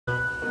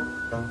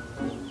Take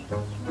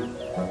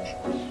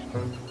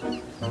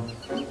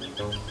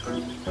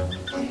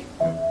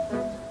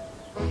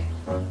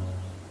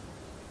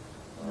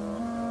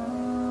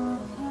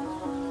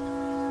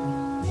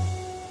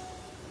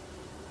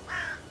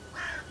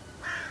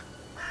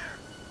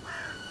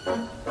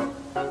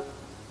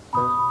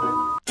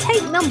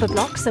number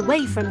blocks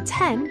away from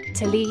 10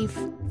 to leave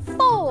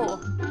 4.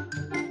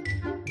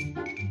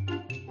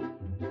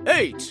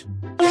 8.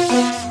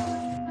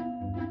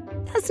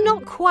 That's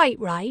not quite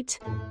right.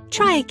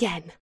 Try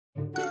again.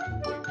 6.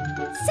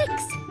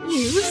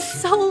 You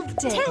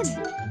solved it.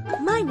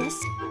 10 minus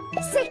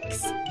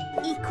 6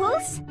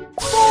 equals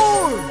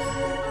 4.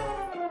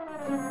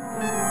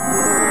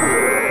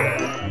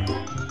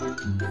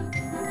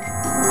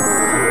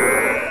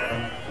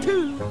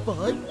 2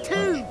 by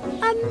 2.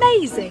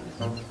 Amazing.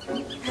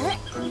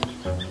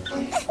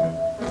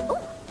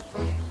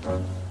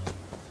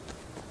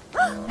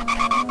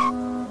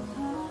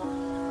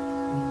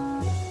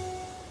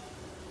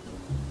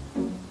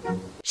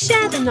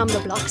 Share the number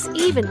blocks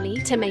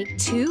evenly to make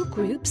 2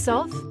 groups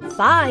of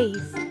 5.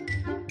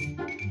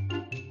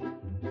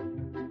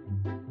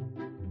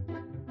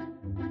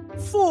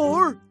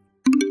 4,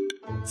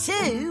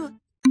 2, 3,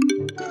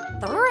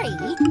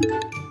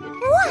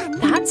 1.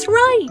 That's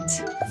right.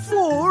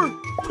 4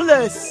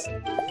 plus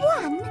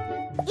 1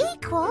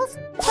 equals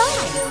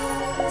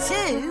 5.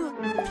 2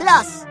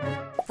 plus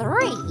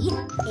 3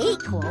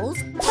 equals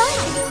 5.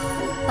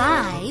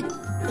 5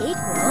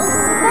 equals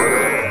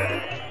 5.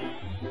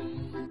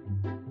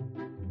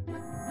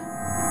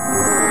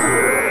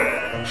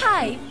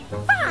 High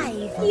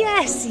 5.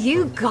 Yes,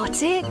 you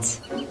got it.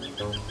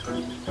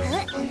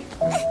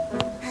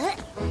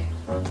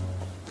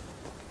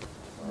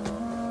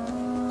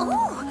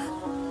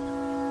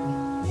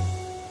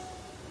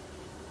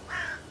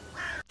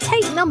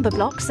 Take number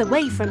blocks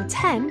away from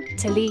 10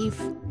 to leave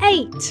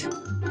 8.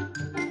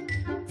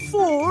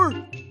 4,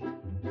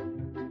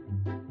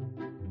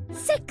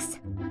 6.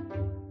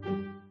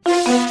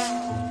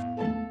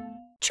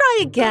 Try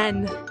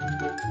again.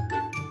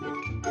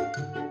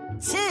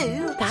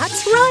 2,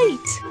 That's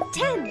right.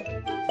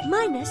 10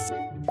 minus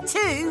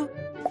 2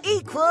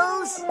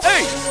 equals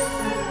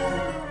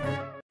 8.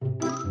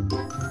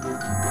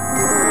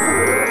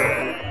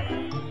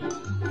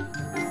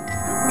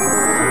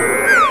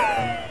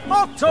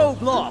 Octo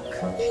block.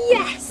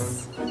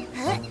 Yes.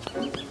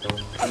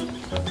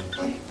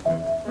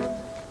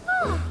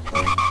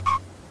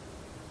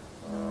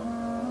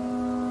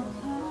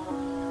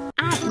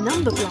 Add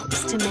number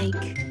blocks to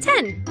make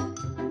 10.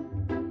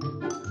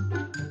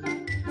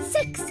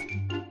 6.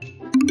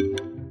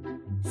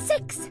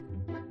 6.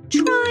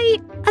 Try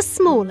a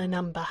smaller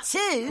number.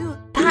 2,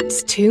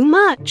 That's too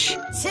much.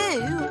 2,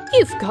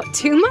 You've got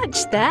too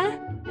much there.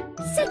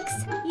 6.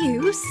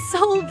 You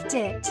solved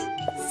it.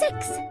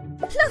 6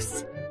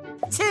 plus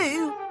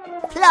 2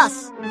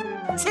 plus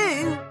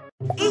 2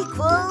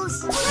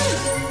 equals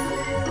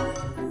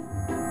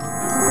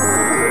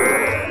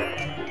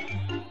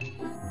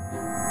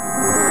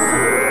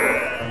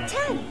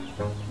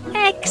 10.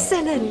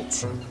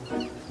 Excellent.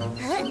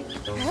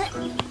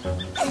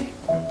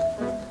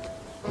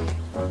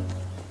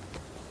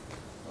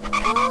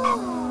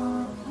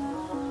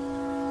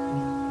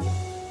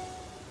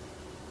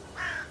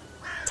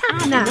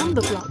 Tap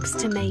number blocks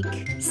to make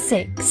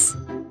 6.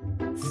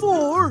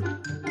 4,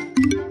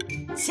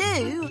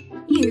 2,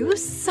 You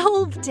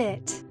solved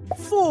it.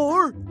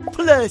 4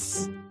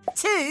 plus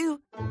 2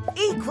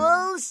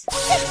 equals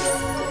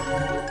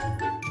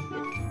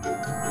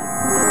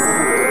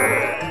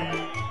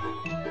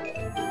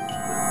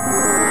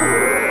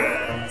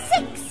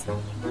 6.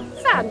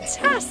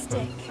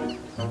 Fantastic.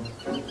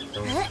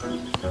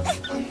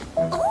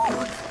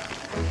 Oh.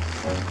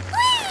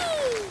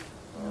 Whee!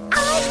 I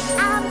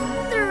am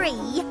 3.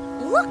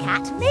 Look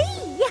at me.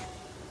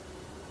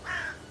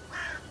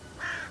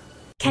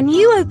 Can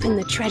you open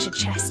the treasure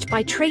chest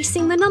by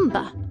tracing the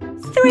number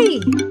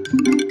 3?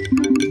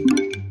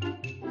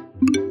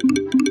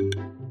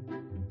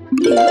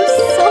 You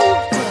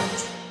solved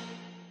it.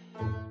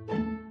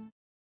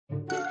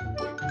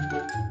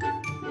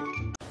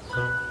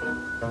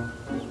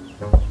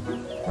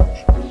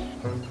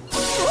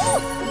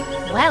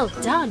 Well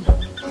done.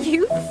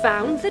 You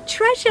found the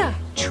treasure.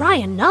 Try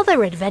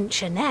another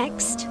adventure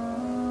next.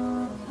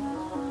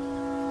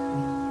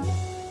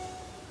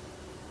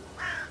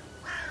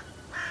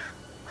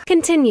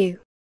 Continue.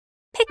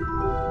 Pick.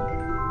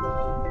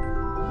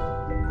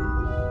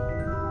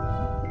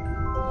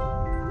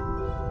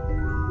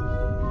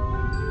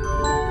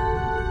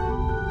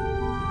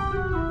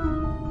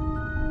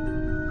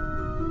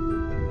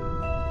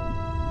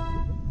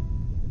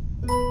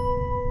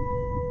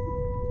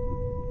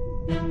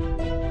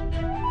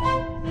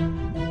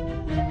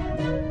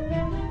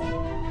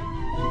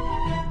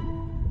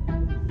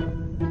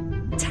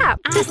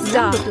 Tap to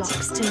start. Number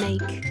blocks to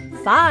make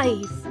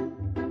 5.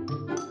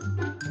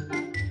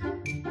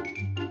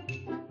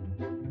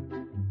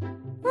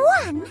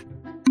 1,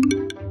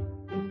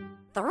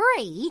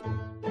 3,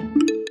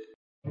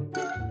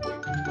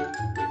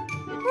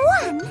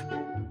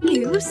 1.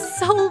 You You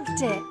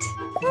solved it.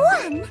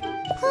 1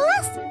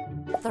 plus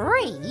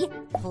 3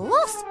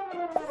 plus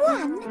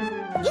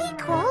 1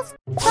 equals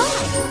 5.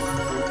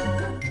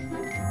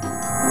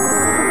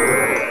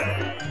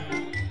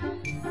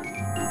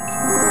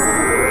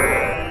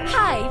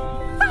 High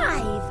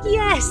five!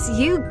 Yes,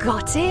 you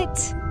got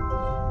it.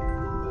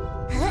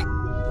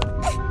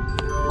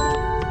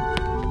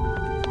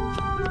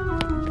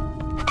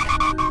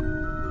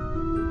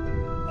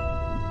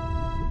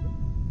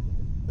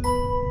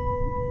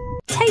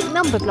 Take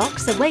number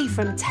blocks away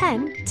from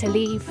 10 to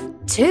leave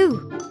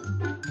 2.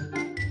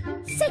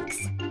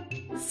 6.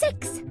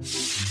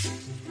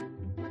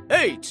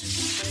 8.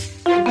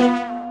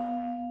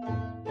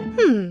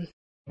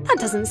 That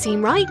doesn't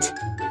seem right.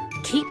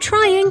 Keep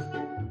trying.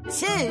 2.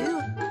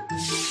 6.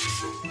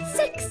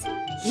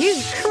 You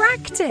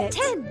cracked it.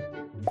 10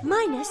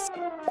 minus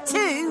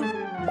 2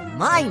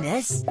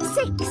 minus 6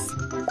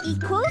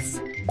 equals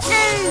 2.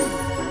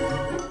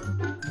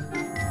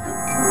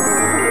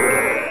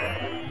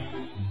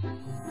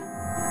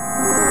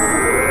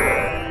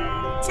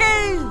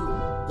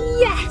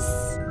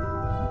 Yes!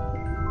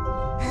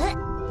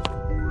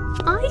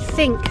 I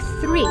think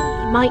 3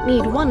 might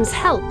need 1's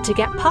help to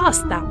get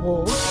past that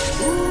wall.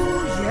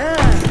 Oh, yeah.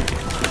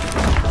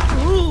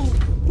 Ooh.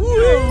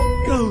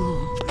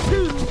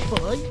 2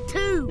 by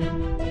 2.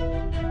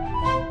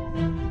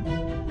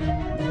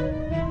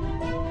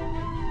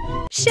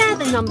 Share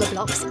the number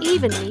blocks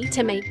evenly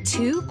to make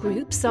 2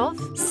 groups of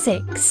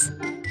 6.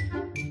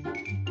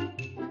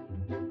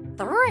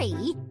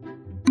 3.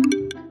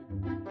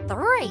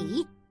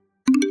 3.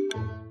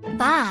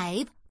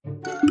 5. 1.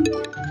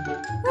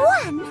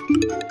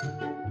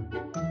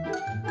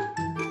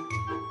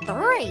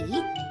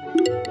 3.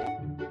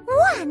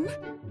 1.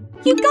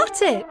 You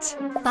got it.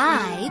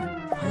 5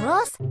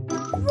 plus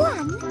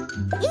 1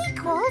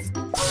 equals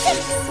 6.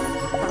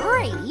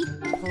 3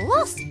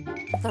 plus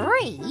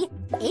 3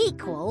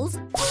 equals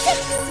 6.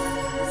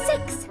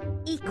 6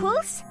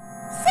 equals 6.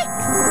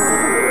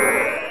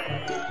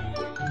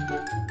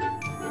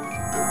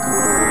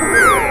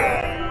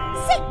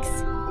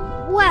 6.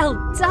 Well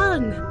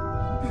done.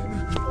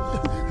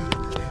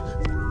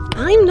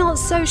 I'm not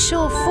so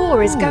sure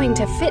 4 is going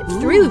to fit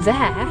through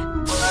there.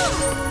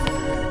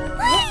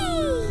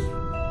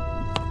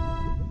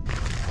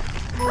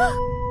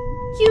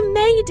 You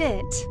made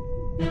it.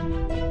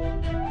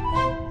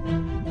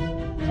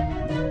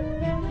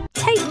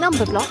 Take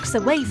number blocks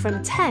away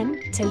from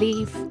 10 to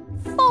leave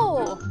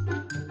 4.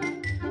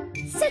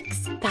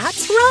 6.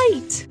 That's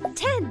right.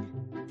 10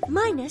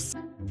 minus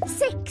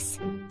 6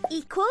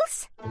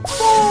 equals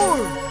 4.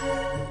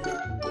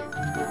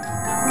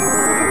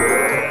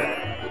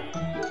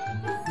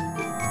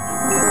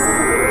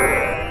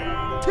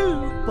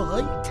 2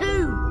 by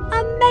 2.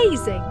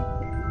 Amazing.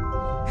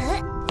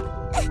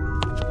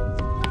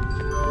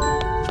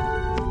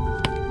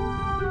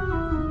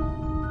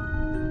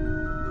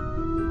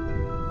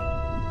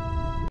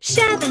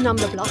 Share the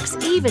number blocks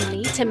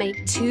evenly to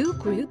make 2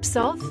 groups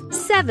of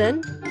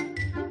 7.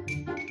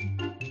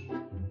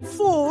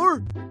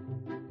 4.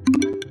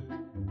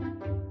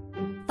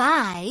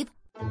 5.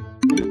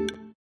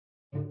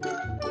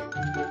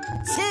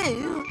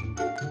 2.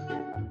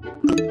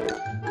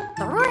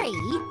 3.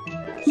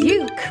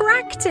 You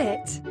cracked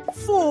it.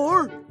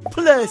 4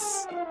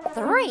 plus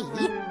 3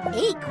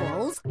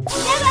 equals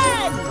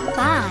 7.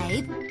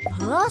 5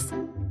 plus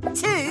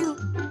 2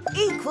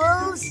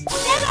 equals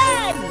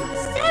 7.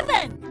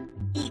 7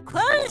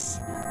 equals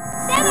 7.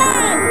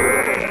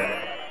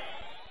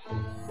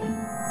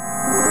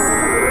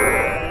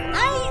 I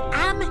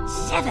am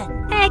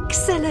 7.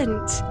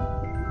 Excellent.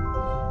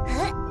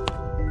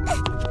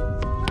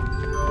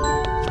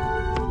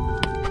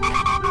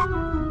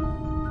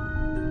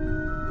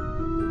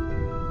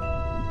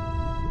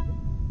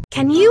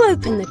 Can you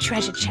open the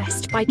treasure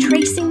chest by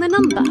tracing the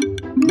number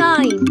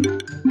 9?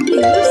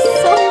 You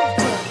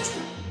solved it!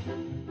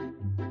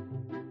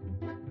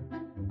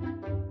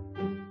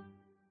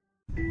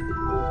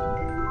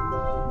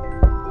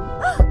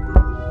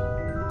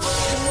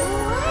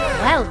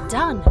 Well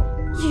done!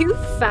 You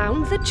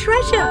found the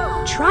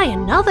treasure! Try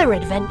another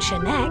adventure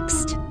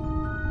next.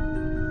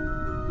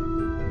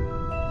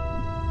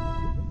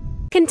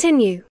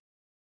 Continue.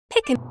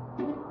 Pick an...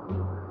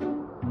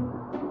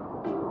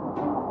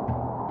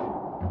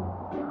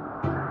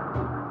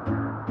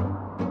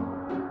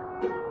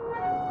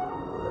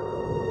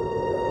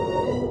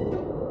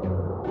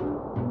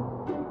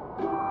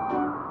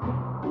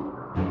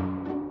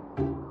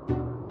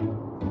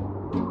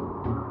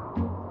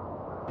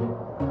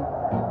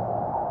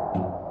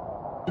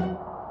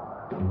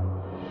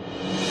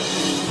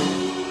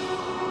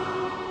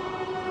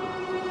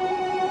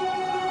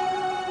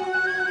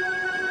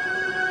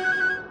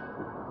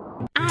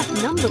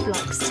 number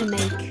blocks to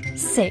make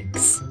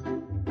 6.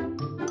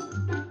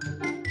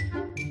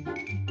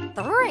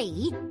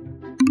 3.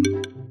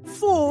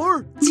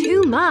 4.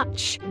 Too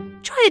much.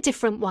 Try a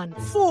different one.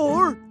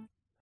 4.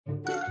 1.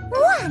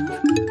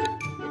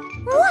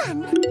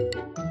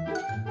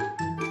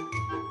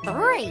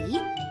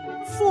 3.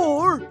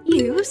 4.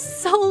 You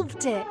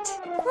solved it.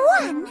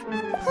 1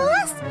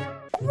 plus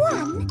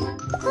 1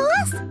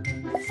 plus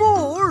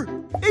 4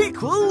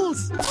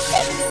 equals 6.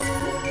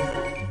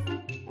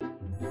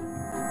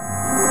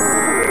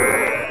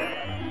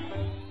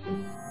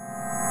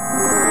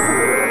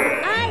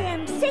 I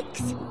am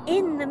 6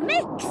 in the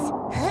mix.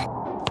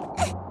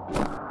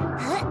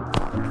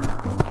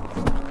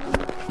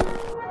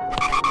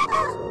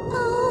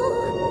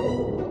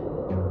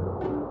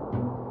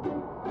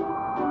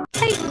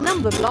 Take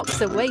number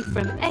blocks away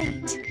from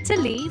 8 to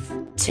leave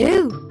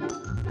 2.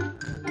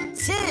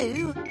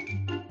 2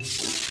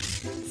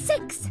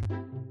 6.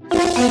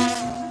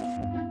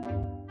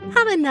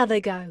 Have another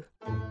go.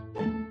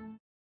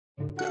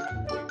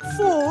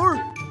 4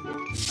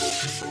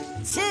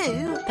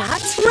 2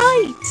 That's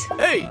right.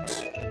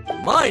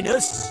 8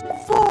 minus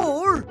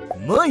 4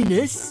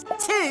 minus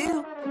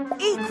 2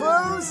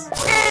 equals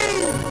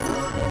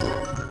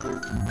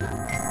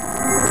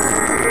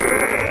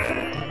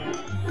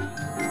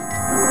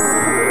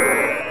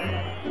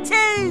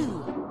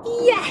 2.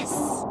 Yes.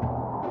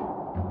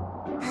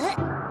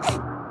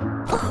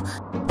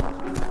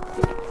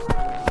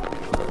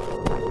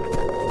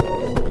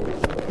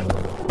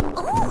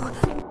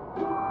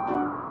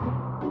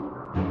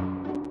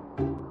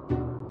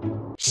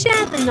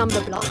 Share the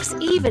number blocks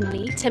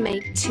evenly to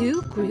make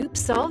 2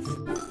 groups of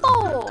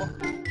 4.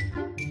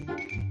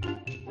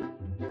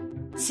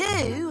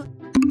 2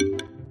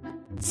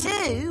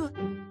 2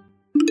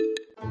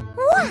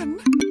 1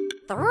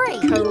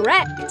 3.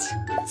 Correct.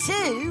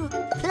 2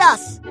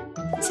 plus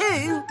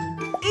 2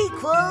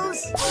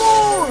 equals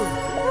 4.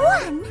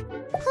 1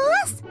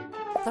 plus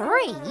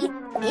 3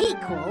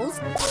 equals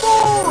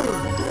 4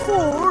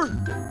 4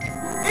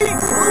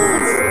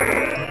 equals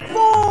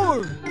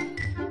 4.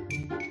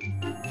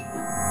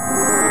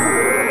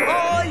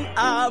 I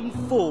am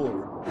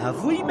 4.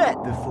 Have we met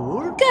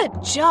before?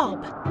 Good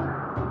job.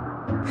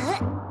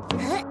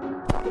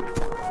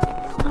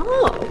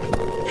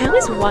 Oh, how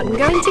is 1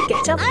 going to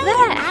get up I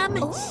there?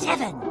 am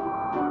 7.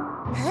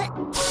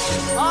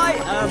 I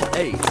am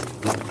 8.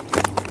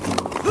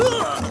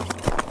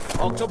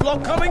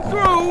 Octoblock coming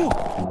through!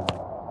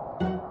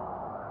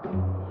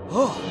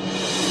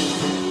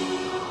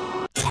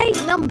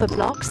 Take number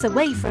blocks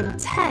away from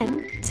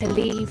 10 to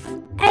leave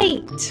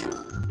 8.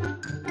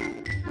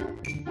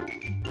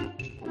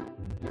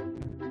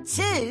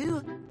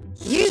 2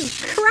 You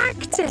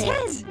cracked it.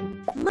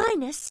 10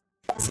 minus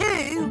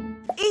 2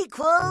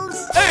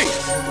 equals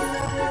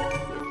 8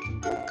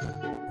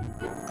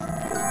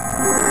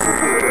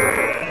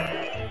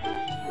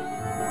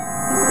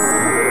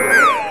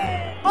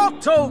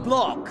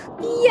 Octoblock!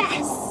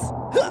 Yes.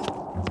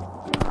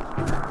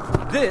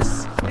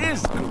 This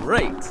is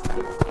great!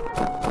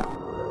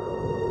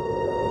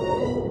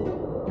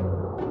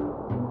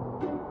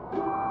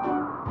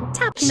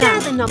 Share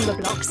the number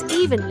blocks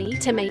evenly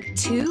to make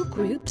 2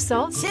 groups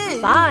of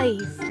 2. 5.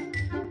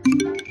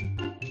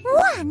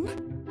 1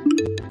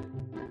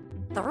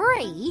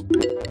 3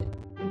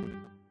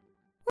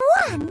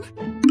 1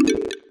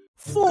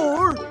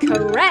 4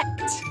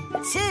 Correct.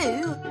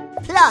 2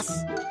 plus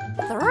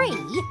 3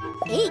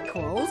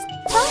 equals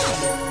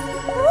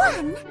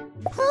 5. 1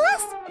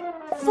 plus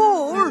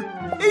 4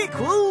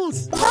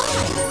 equals 5.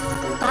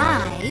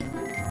 5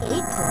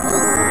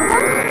 equals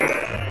 5.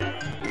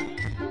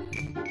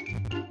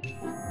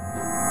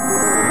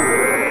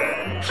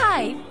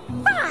 High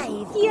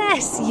five!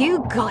 Yes,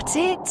 you got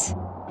it.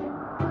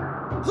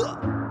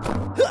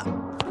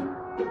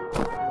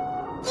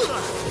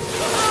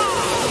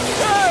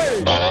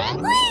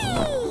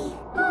 Whee!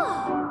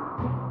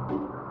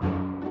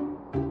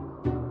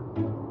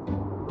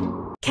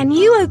 Can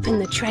you open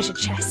the treasure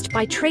chest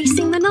by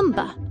tracing the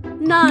number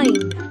 9?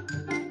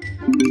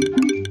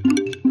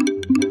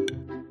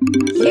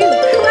 You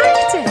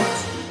cracked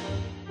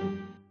it!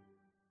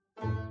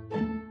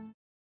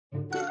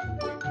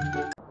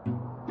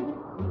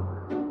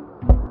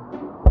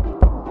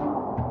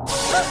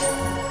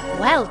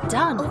 Well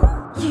done!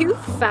 You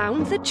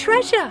found the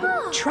treasure!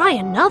 Try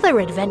another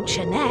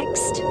adventure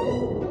next.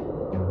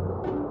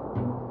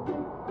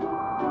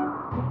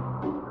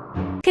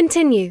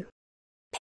 Continue.